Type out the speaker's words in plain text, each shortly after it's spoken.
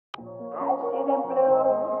and blue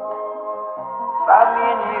for me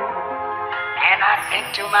and you. And I think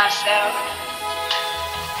to myself,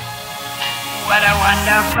 what a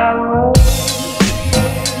wonderful world.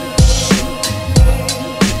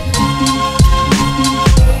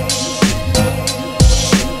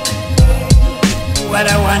 What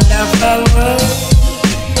a wonderful world.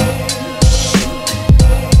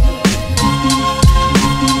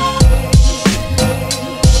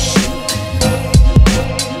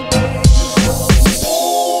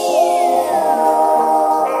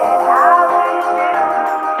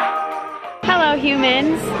 Hello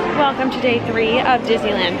humans, welcome to day 3 of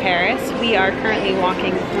Disneyland Paris. We are currently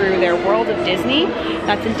walking through their World of Disney.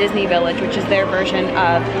 That's in Disney Village, which is their version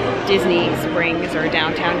of Disney Springs or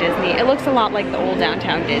Downtown Disney. It looks a lot like the old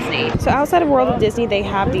Downtown Disney. So outside of World of Disney, they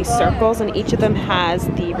have these circles and each of them has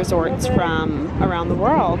the resorts from around the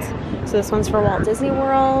world. So this one's for Walt Disney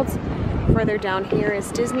World. Further down here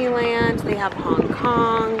is Disneyland. They have Hong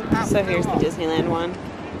Kong. So here's the Disneyland one.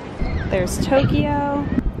 There's Tokyo.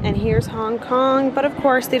 And here's Hong Kong, but of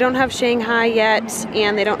course they don't have Shanghai yet,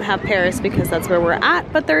 and they don't have Paris because that's where we're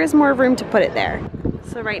at, but there is more room to put it there.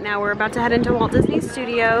 So right now we're about to head into Walt Disney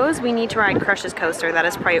Studios. We need to ride Crush's coaster, that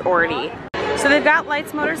is priority. So they've got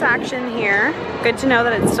Lights, Motors, Action here. Good to know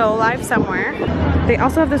that it's still alive somewhere. They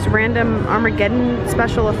also have this random Armageddon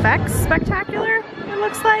special effects spectacular, it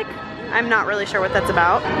looks like. I'm not really sure what that's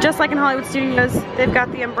about. Just like in Hollywood Studios, they've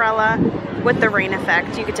got the umbrella with the rain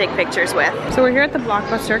effect you could take pictures with. So we're here at the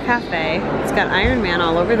Blockbuster Cafe. It's got Iron Man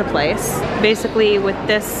all over the place. Basically with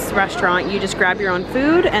this restaurant, you just grab your own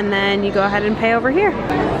food and then you go ahead and pay over here.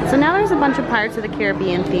 So now there's a bunch of Pirates of the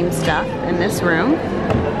Caribbean themed stuff in this room.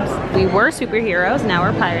 We were superheroes, now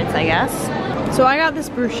we're pirates, I guess. So I got this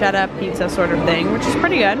bruschetta pizza sort of thing, which is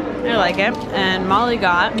pretty good. I like it. And Molly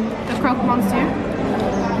got the croque monsieur,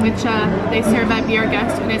 which they serve at Beer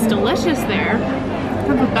Guest, and it's delicious there. It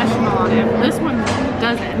comes with bechamel on it. This one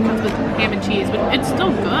doesn't. It comes with ham and cheese, but it's still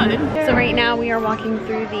good. So right now we are walking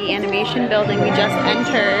through the animation building we just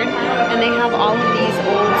entered, and they have all of these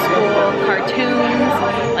old school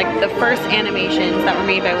cartoons, like the first animations that were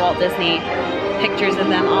made by Walt Disney. Pictures of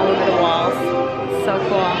them all over the walls. So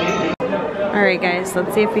cool. Alright guys,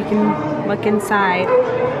 let's see if we can look inside.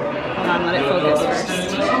 Hold on, let it focus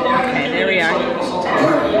first. Okay, there we are.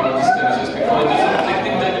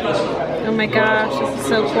 Oh my gosh, this is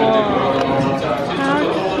so cool. How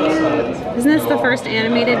cute. Isn't this the first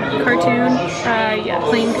animated cartoon? Yeah.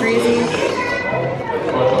 Plain Crazy.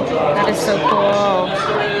 That is so cool.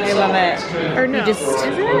 I love it. Or no, you just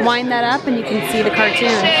wind that up and you can see the cartoon.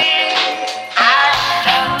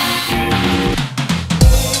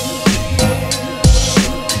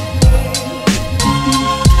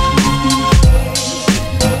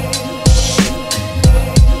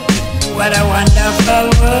 What a wonderful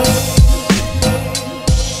world.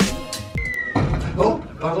 Oh,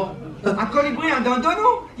 pardon. Un colibri, un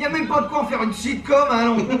dindon? Y a même pas de quoi en faire une sitcom, hein,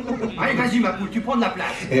 non? Allez, vas-y, ma poule, tu prends de la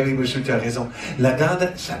place. Eh oui, monsieur, tu as raison. La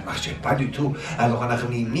dinde, ça ne marchait pas du tout. Alors on a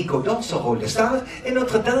remis Nico dans son rôle de star et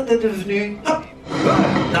notre dinde est devenue, hop,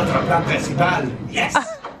 notre plat principal. Yes!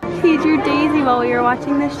 He drew Daisy while we were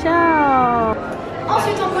watching the show.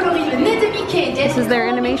 Ensuite, on colorie le nez de Mickey. This is their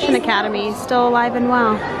Animation Academy, still alive and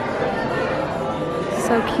well.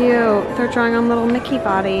 So cute. They're drawing on little Mickey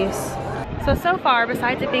bodies. So far,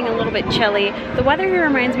 besides it being a little bit chilly, the weather here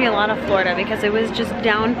reminds me a lot of Florida because it was just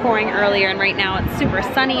downpouring earlier, and right now it's super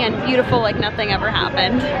sunny and beautiful like nothing ever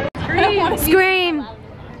happened. Scream! Scream!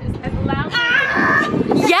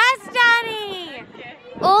 Yes, Dani!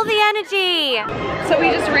 All the energy! So we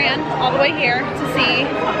just ran all the way here to see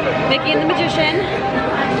Mickey and the Magician.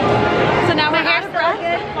 So now we're out of breath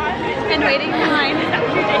and waiting in line.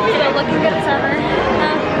 So looking good as ever.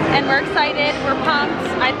 And we're excited, we're pumped.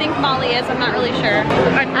 I think Molly is, I'm not really sure.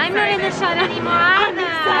 I'm not in the shot anymore. I'm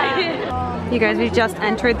excited. You guys, we just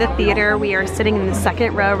entered the theater. We are sitting in the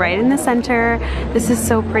second row right in the center. This is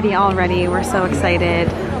so pretty already. We're so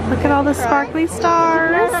excited. Look at all the sparkly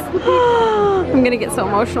stars. I'm gonna get so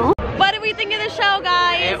emotional. What did we think of the show,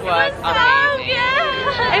 guys? It was amazing.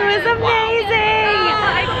 It was amazing.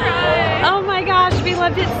 I cried. Oh my gosh, we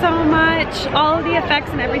loved it so much. All of the effects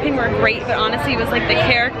and everything were great, but honestly it was like the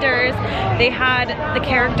characters. They had the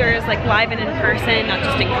characters like live and in person, not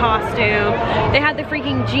just in costume. They had the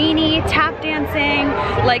freaking genie tap dancing,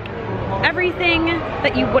 like everything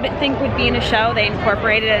that you wouldn't think would be in a show, they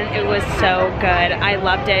incorporated it, and it was so good. I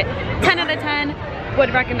loved it. 10 out of 10,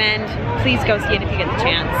 would recommend. Please go see it if you get the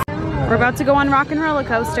chance. We're about to go on Rock and Roller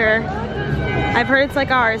Coaster. I've heard it's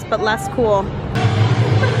like ours, but less cool.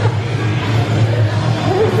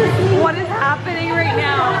 What is happening right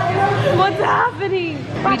now? What's happening?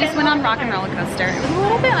 We just went on Rock and Roller Coaster. It was a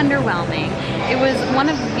little bit underwhelming. It was one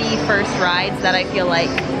of the first rides that I feel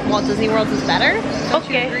like Walt Disney World was better. Don't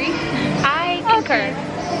you agree? I concur.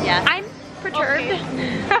 Yeah. I'm perturbed.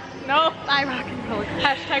 No. By Rock and Roller Coaster.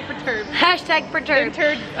 Hashtag perturbed. Hashtag perturbed.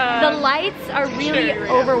 The lights are really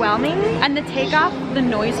overwhelming, and the takeoff, the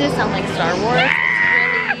noises sound like Star Wars.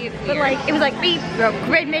 But like, it was like, beep,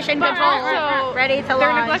 grid mission control, also, ready to they're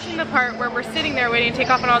launch. neglecting the part where we're sitting there waiting to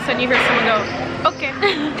take off and all of a sudden you hear someone go, okay.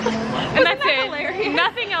 And that's it. Hilarious?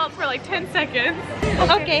 Nothing else for like 10 seconds.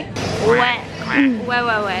 Okay. What?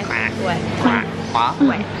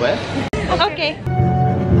 What? Okay.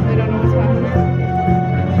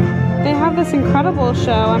 They have this incredible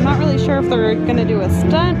show. I'm not really sure if they're gonna do a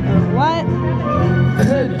stunt or what.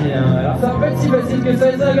 Très bien, alors ça va pas être si facile que ça,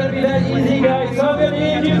 it's not gonna be that easy guys, so I'm gonna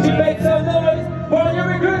need you to make some noise for your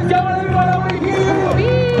recruits, come on everyone over here!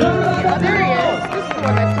 There he is, this is the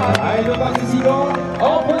one that's talking. Allez nos participants,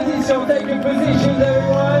 en position, take your positions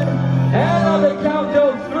everyone, and on the count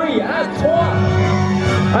of 3, à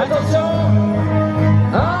 3, attention,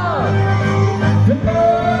 1, 2, 3,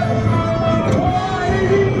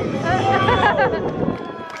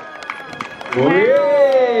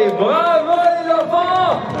 oui, bravo les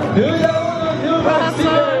enfants! Nous avons un nouveau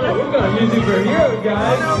super. We're gonna use it for hero,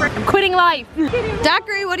 guys. I'm quitting life.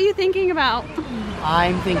 Zachary, what are you thinking about?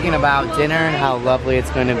 I'm thinking about dinner and how lovely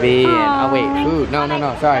it's going to be. And oh wait, food. No,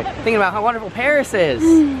 sorry. Thinking about how wonderful Paris is.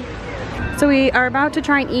 So we are about to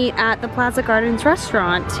try and eat at the Plaza Gardens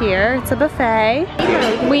restaurant here. It's a buffet.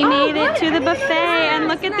 We made it to the buffet, and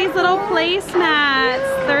look at these little placemats.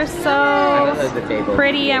 They're so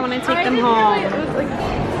pretty. I want to take them home.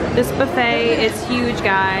 This buffet is huge,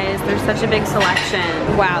 guys. There's such a big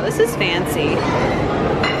selection. Wow, this is fancy.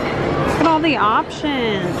 Look at all the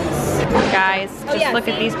options. Guys, just look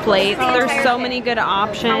at these plates. There's so many good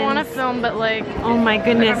options. I want to film, but like, oh my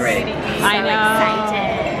goodness. I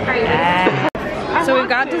know. So we've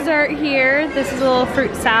got dessert here. This is a little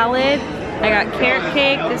fruit salad. I got carrot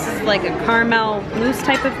cake. This is like a caramel mousse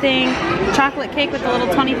type of thing. Chocolate cake with a little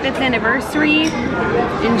 25th anniversary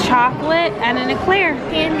in chocolate, and an eclair.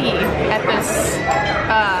 Candy at this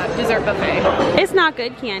dessert buffet. It's not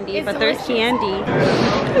good candy, but there's candy.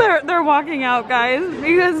 They're walking out, guys,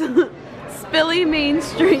 because Spilly Main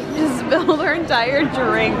Street just spilled her entire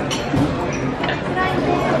drink.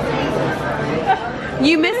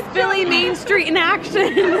 You missed Spilly Main Street in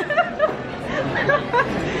action.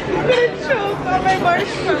 I'm gonna choke on my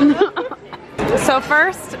marshmallow. So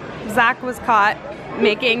first, Zach was caught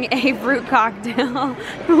making a fruit cocktail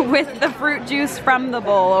with the fruit juice from the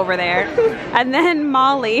bowl over there. And then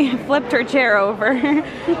Molly flipped her chair over. And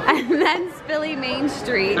then Spilly Main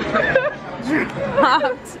Street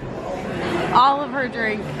dropped all of her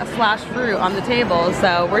drink / fruit on the table.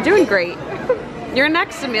 So we're doing great. You're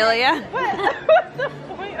next, Amelia. What's the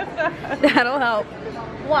point of that? That'll help.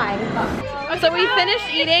 Why? So we finished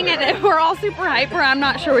eating and we're all super hyper. I'm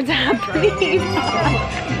not sure what's happening.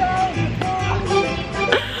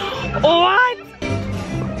 What?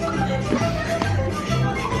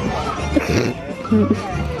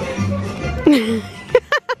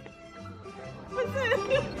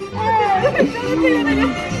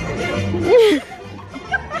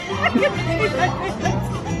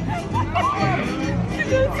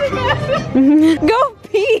 Go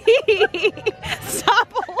pee! Stop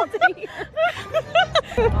holding her.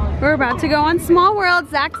 We're about to go on Small World.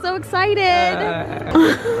 Zach's so excited.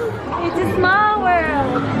 It's a small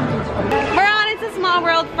world. We're on It's a Small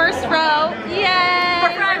World, first row. Yay!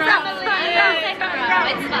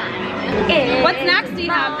 It's fine. What snacks do you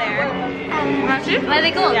have there?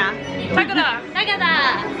 Really cool. Yeah. Takada. I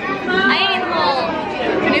ate them all.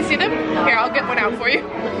 Can you see them? Here, I'll get one out for you.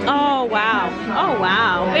 Oh wow. Oh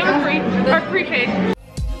wow. They were free, or prepaid.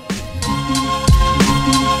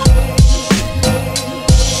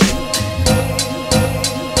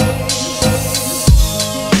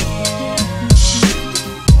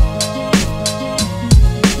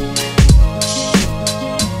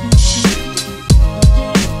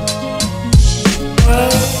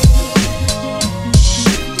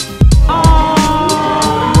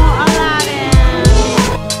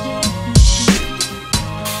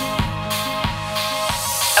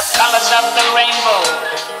 Of the rainbow,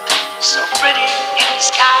 so pretty in the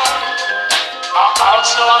sky, are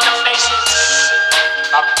also on the faces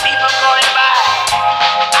of people going by.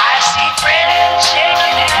 I see friends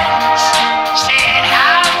shaking hands, saying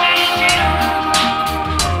how do you do?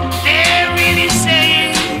 They're really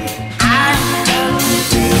saying I love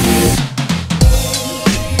you.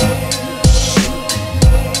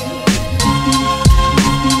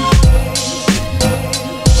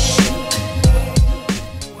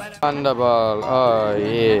 Wonderful. Oh,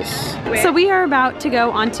 yes. So we are about to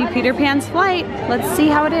go onto Peter Pan's flight. Let's see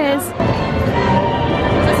how it is. Is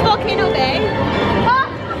this Volcano Bay?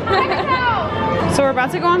 So we're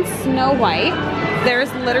about to go on Snow White.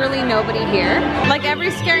 There's literally nobody here. Like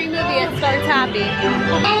every scary movie, it starts happy.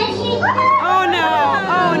 Oh no,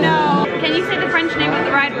 oh no. Can you say the French name of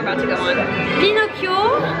the ride we're about to go on?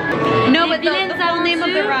 Pinocchio. No, but the full name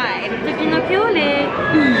of the ride. The Pinocchio,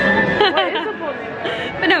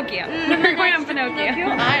 Pinocchio. We're going on Pinocchio.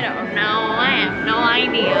 I don't know. I have no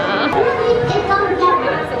idea.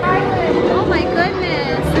 Oh my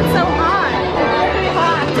goodness, it's so hot.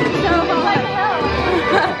 It's so hot.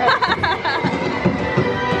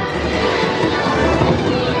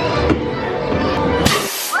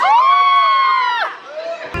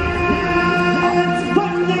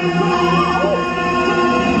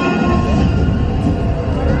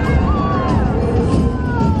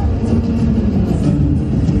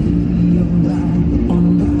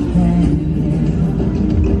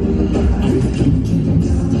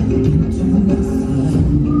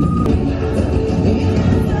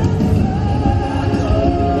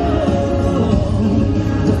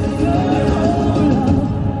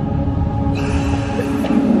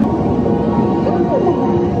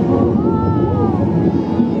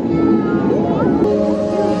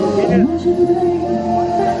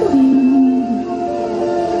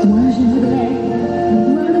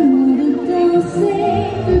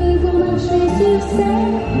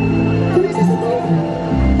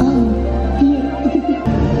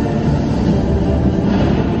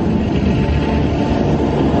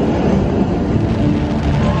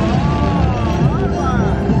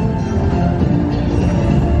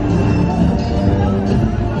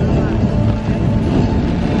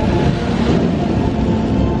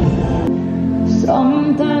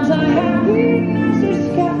 Sometimes our happiness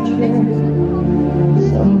is captured.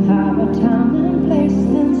 Somehow a time and place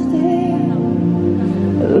stand still.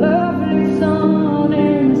 A lovely song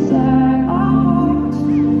inside our hearts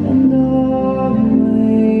and always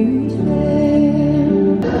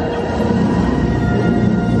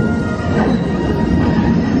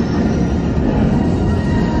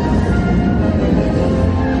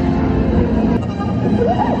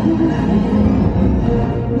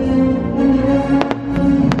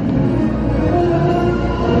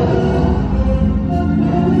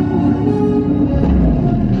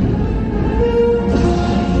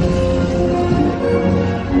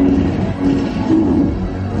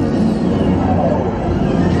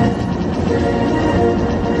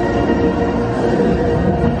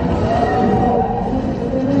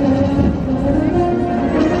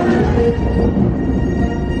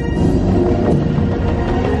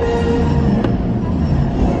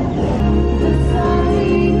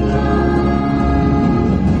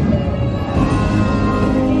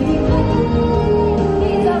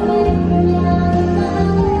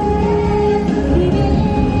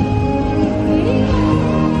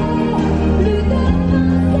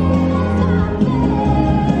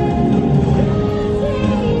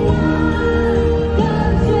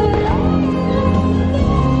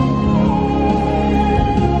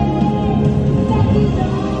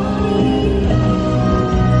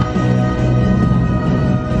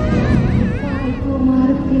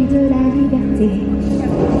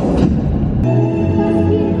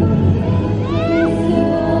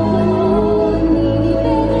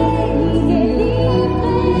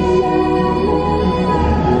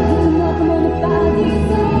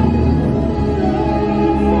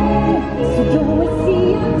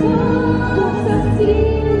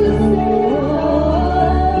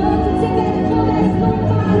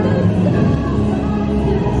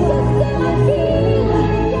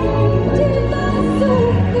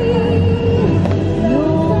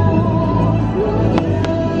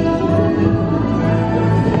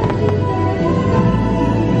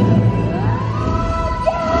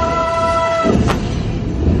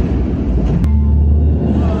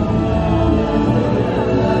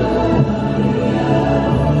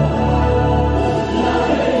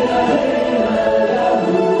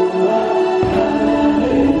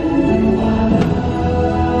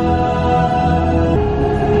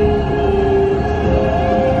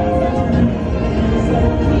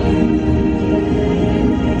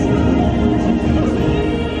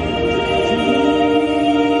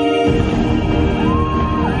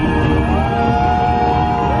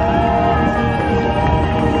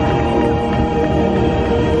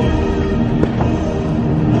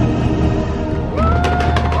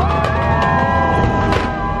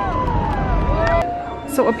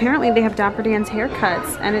So apparently they have Dapper Dan's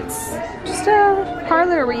haircuts, and it's just a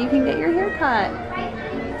parlor where you can get your hair cut.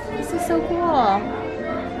 This is so cool.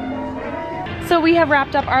 So we have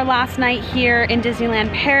wrapped up our last night here in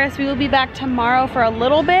Disneyland Paris. We will be back tomorrow for a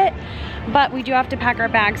little bit, but we do have to pack our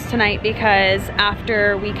bags tonight because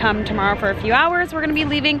after we come tomorrow for a few hours, we're gonna be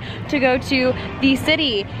leaving to go to the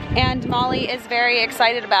city. And Molly is very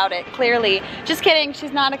excited about it, clearly. Just kidding,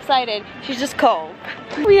 she's not excited, she's just cold.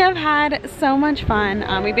 We have had so much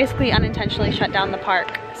fun. We basically unintentionally shut down the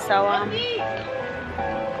park. So,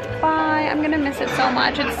 bye, I'm gonna miss it so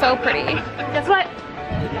much. It's so pretty. Guess what?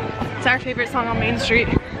 It's our favorite song on Main Street.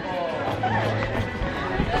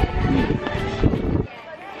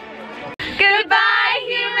 Goodbye,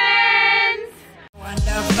 humans!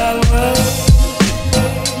 Wonderful world.